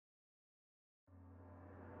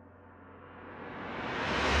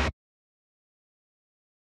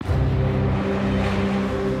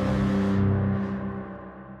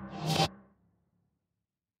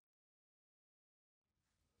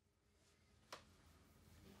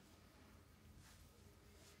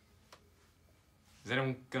Is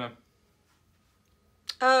anyone gonna...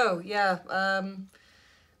 Oh, yeah.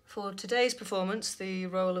 For today's performance, the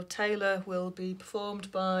role of Taylor will be performed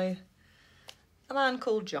by a man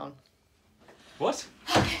called John. What?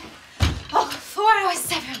 Okay. Oh, 4 hours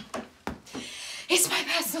 7. It's my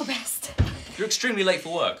personal best. You're extremely late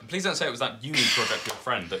for work. And please don't say it was that uni project your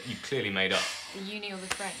friend that you clearly made up. The uni or the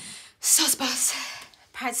friend? Sosbos.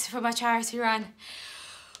 Practicing for my charity run.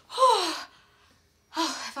 Oh,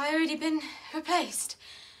 have I already been replaced?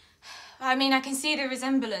 I mean, I can see the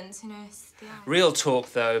resemblance, you know. It's the Real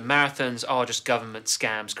talk, though, marathons are just government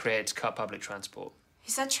scams created to cut public transport.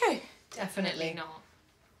 Is that true? Definitely not.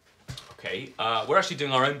 Okay, we're actually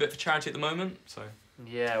doing our own bit for charity at the moment, so...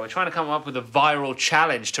 Yeah, we're trying to come up with a viral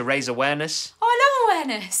challenge to raise awareness. Oh, I love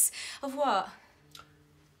awareness. Of what?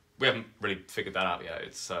 We haven't really figured that out yet.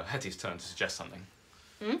 It's Hetty's turn to suggest something.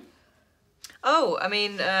 Hmm? Oh, I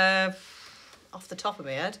mean, off the top of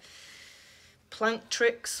my head, plank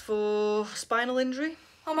tricks for spinal injury.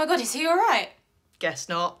 Oh my God, is he all right? Guess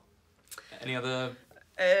not. Any other...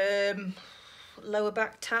 Lower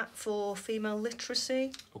back tap for female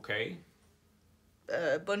literacy. Okay.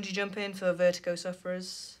 Bungee jumping for vertigo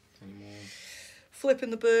sufferers. Any more? Flipping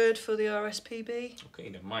the bird for the RSPB. Okay,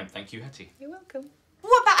 never mind. Thank you, Hetty. You're welcome.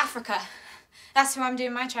 What about Africa? That's who I'm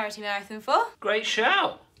doing my charity marathon for. Great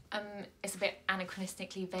shout. It's a bit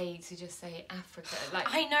anachronistically vague to just say Africa. Like,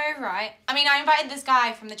 I know, right? I mean, I invited this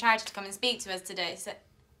guy from the charity to come and speak to us today, so...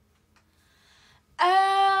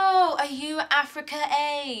 Oh, are you Africa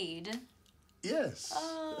Aid? Yes.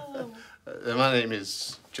 Oh. My name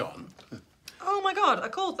is John. Oh my God, I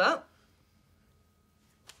called that.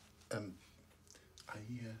 I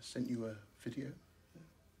sent you a video.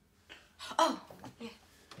 Oh, yeah.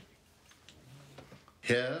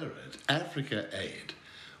 Here at Africa Aid,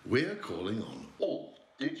 we're calling on all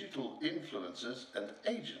digital influencers and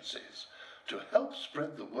agencies to help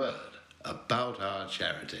spread the word about our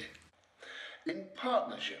charity. In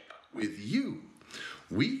partnership with you,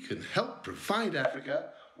 we can help provide Africa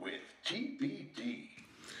with TBD.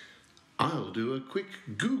 I'll do a quick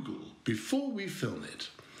Google before we film it.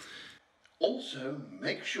 Also,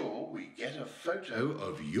 make sure we get a photo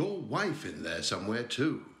of your wife in there somewhere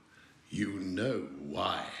too. You know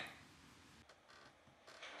why.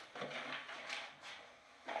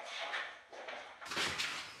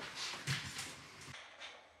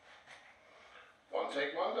 One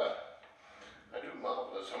take wonder. I do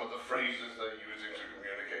marvel at some of the phrases they're using to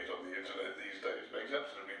communicate on the internet these days. Makes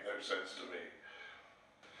absolutely no sense to me.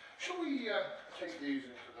 Shall we take these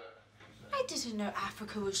into the... I didn't know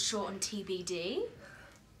Africa was short on TBD.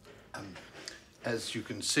 As you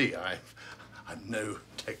can see, I'm no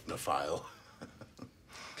technophile.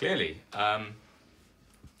 Clearly. Out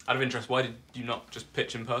of interest, why did you not just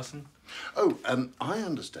pitch in person? Oh, I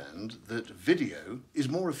understand that video is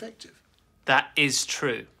more effective. That is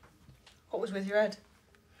true. What was with your head?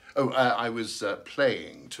 Oh, I was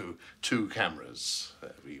playing to 2 cameras.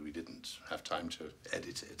 We didn't have time to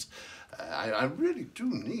edit it. I really do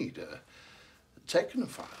need a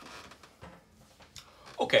technophile.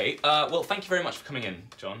 Okay, well, thank you very much for coming in,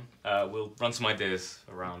 John. We'll run some ideas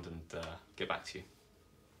around and get back to you.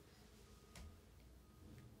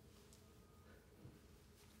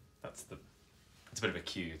 That's a bit of a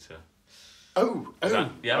cue to...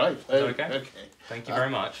 yeah? Right. Is that okay? Okay. Thank you very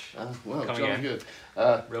much. Well, coming John, in. good.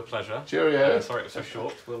 Real pleasure. Cheerio. Sorry it was so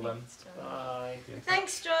short. We'll Bye.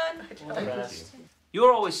 Thanks, John.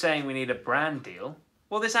 You're always saying we need a brand deal.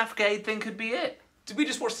 Well, this Africa Aid thing could be it. Did we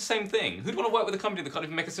just watch the same thing? Who'd want to work with a company that can't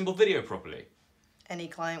even make a simple video properly? Any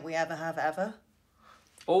client we ever have ever.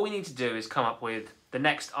 All we need to do is come up with the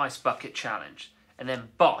next ice bucket challenge. And then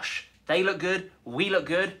bosh, they look good, we look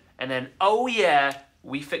good, and then, oh yeah,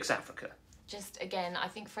 we fix Africa. just again, I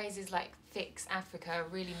think phrases like fix Africa are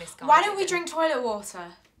really misguided. Why don't we drink toilet water?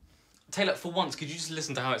 Taylor, for once, could you just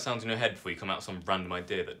listen to how it sounds in your head before you come out with some random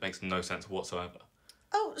idea that makes no sense whatsoever?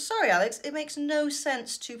 Oh, sorry, Alex. It makes no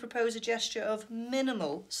sense to propose a gesture of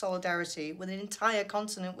minimal solidarity with an entire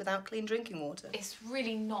continent without clean drinking water. It's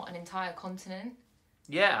really not an entire continent.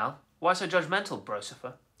 Yeah, Al. Why so judgmental,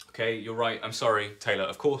 Brosifer? Okay, you're right. I'm sorry, Taylor.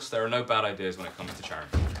 Of course, there are no bad ideas when it comes to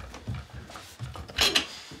charity.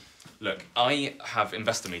 Look, I have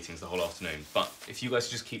investor meetings the whole afternoon, but if you guys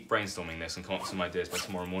just keep brainstorming this and come up with some ideas by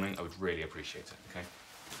tomorrow morning, I would really appreciate it, okay?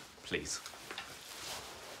 Please.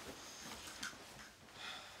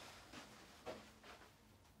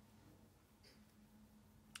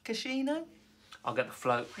 Casino? I'll get the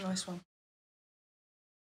float. Nice one.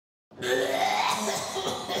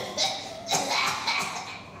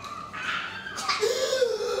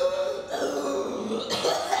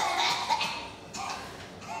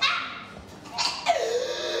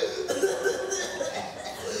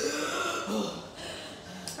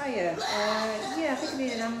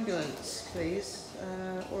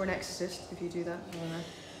 Exorcist if you do that. I don't know.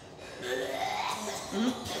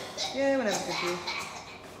 Yeah, whenever's good for you.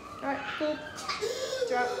 Alright, cool.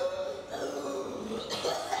 Ciao.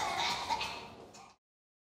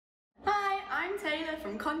 Hi, I'm Taylor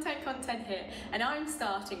from Content here, and I'm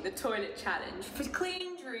starting the toilet challenge for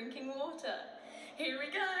clean drinking water. Here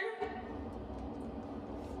we go.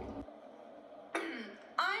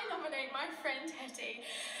 I nominate my friend Hetty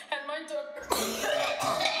and my dog.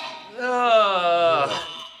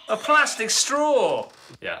 A plastic straw.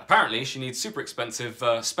 Yeah, apparently she needs super expensive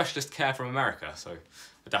specialist care from America, so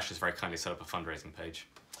Adasha's very kindly set up a fundraising page.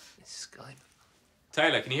 Skype.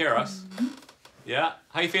 Taylor, can you hear us? Yeah?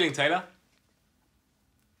 How are you feeling, Taylor?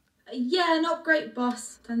 Yeah, not great,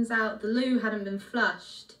 boss. Turns out the loo hadn't been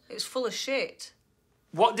flushed. It's full of shit.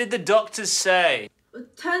 What did the doctors say?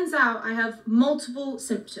 Turns out I have multiple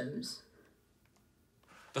symptoms.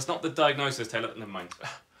 That's not the diagnosis, Taylor. Never mind.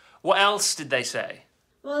 What else did they say?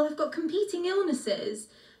 Well, I've got competing illnesses.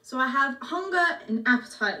 So I have hunger and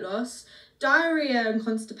appetite loss, diarrhea and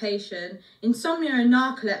constipation, insomnia and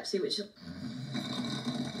narcolepsy, which is...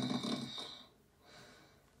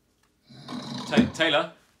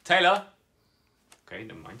 Taylor? Taylor? Okay,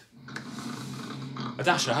 never mind.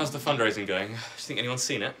 Adasha, how's the fundraising going? Do you think anyone's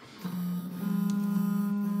seen it?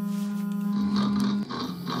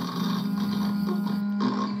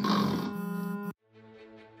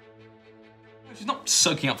 She's not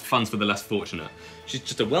soaking up funds for the less fortunate. She's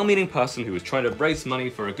just a well-meaning person who was trying to raise money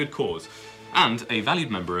for a good cause. And a valued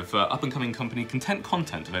member of up-and-coming company Content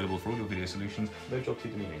Content, available for all your video solutions. No job too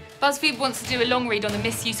demeaning. BuzzFeed wants to do a long read on the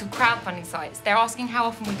misuse of crowdfunding sites. They're asking how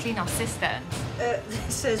often we clean our cisterns. It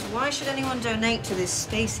says, why should anyone donate to this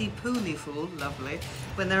Stacey Pooley fool, lovely,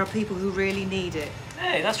 when there are people who really need it?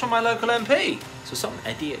 Hey, that's from my local MP. So some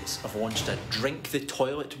idiots have launched a drink the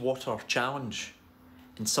toilet water challenge.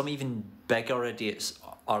 And some even bigger idiots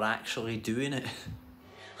are actually doing it.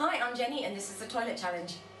 Hi, I'm Jenny, and this is the toilet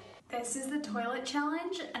challenge. This is the toilet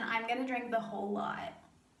challenge, and I'm gonna drink the whole lot.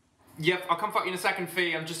 Yep, I'll come fuck you in a second,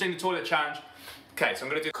 Fee. I'm just doing the toilet challenge. Okay, so I'm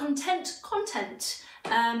gonna do... Content. Content.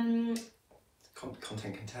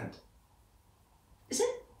 Is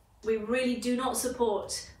it? We really do not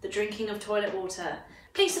support the drinking of toilet water.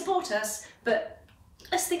 Please support us, but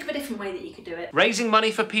let's think of a different way that you could do it. Raising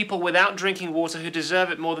money for people without drinking water who deserve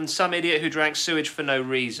it more than some idiot who drank sewage for no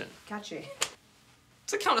reason. Catchy.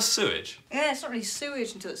 Does it count as sewage? Yeah, it's not really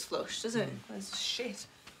sewage until it's flushed, does it? It's shit.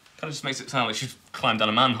 Kind of just makes it sound like she's climbed down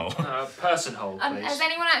a manhole. Person hole, please. Has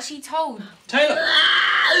anyone actually told? Taylor!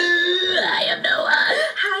 I have no one.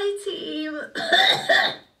 Hi, team.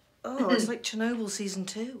 Oh, it's like Chernobyl season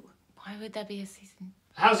 2. Why would there be a season?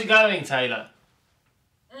 How's it going, Taylor?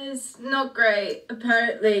 It's not great.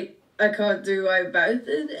 Apparently, I can't do my mouth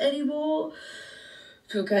anymore. I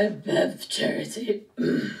feel kind of bad for charity.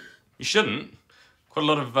 You shouldn't. Quite a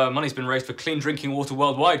lot of money's been raised for clean drinking water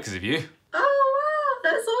worldwide because of you. Oh, wow,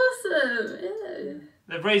 that's awesome. Yeah.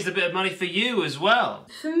 They've raised a bit of money for you as well.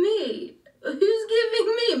 For me? Who's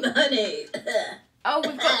giving me money? Oh,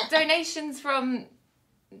 we've got donations from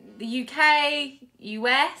the UK,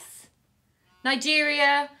 US,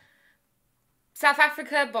 Nigeria, South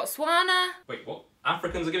Africa, Botswana. Wait, what?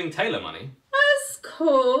 Africans are giving Taylor money? That's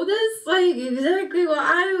cool. That's like exactly what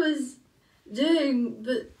I was doing,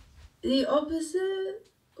 but the opposite?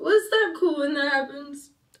 What's that cool when that happens?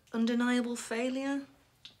 Undeniable failure?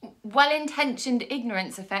 Well-intentioned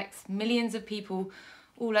ignorance affects millions of people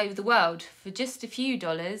all over the world. For just a few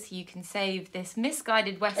dollars, you can save this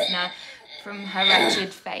misguided Westerner from her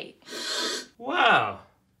wretched fate. Wow.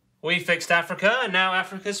 We fixed Africa, and now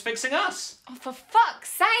Africa's fixing us. Oh, for fuck's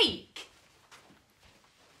sake!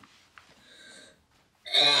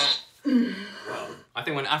 I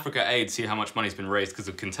think when Africa Aid see how much money's been raised because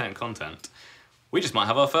of Content Content, we just might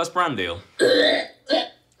have our first brand deal.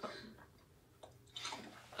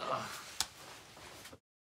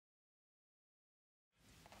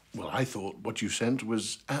 Well, I thought what you sent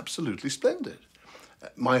was absolutely splendid.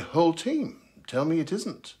 My whole team tell me it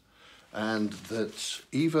isn't. And that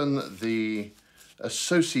even the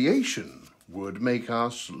association would make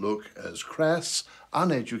us look as crass,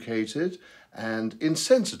 uneducated, and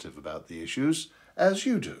insensitive about the issues as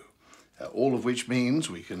you do. All of which means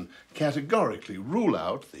we can categorically rule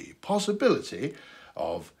out the possibility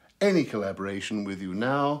of any collaboration with you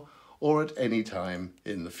now or at any time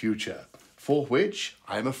in the future, for which,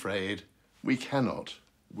 I'm afraid, we cannot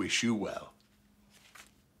wish you well.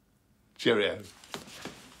 Cheerio.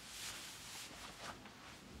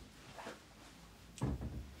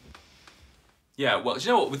 Yeah, well, do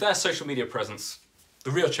you know what? With their social media presence, the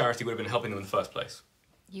real charity would have been helping them in the first place.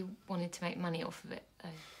 You wanted to make money off of it, though.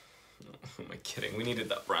 Who am I kidding? We needed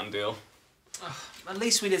that brand deal. At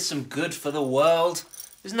least we did some good for the world.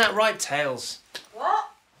 Isn't that right, Tails? What?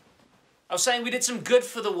 I was saying we did some good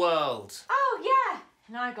for the world. Oh, yeah.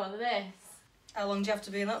 And I got this. How long do you have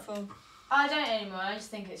to be in that for? I don't anymore. I just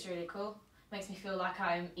think it's really cool. Makes me feel like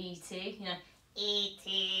I'm E.T., you know,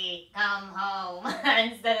 E.T., come home,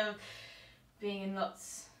 instead of being in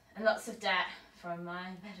lots and lots of debt from my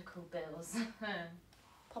medical bills.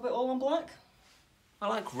 Pop it all on black. I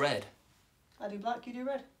like red. I do black, you do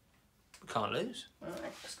red. We can't lose. Alright,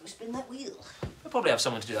 let's go spin that wheel. We'll probably have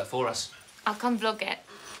someone to do that for us. I'll come vlog it.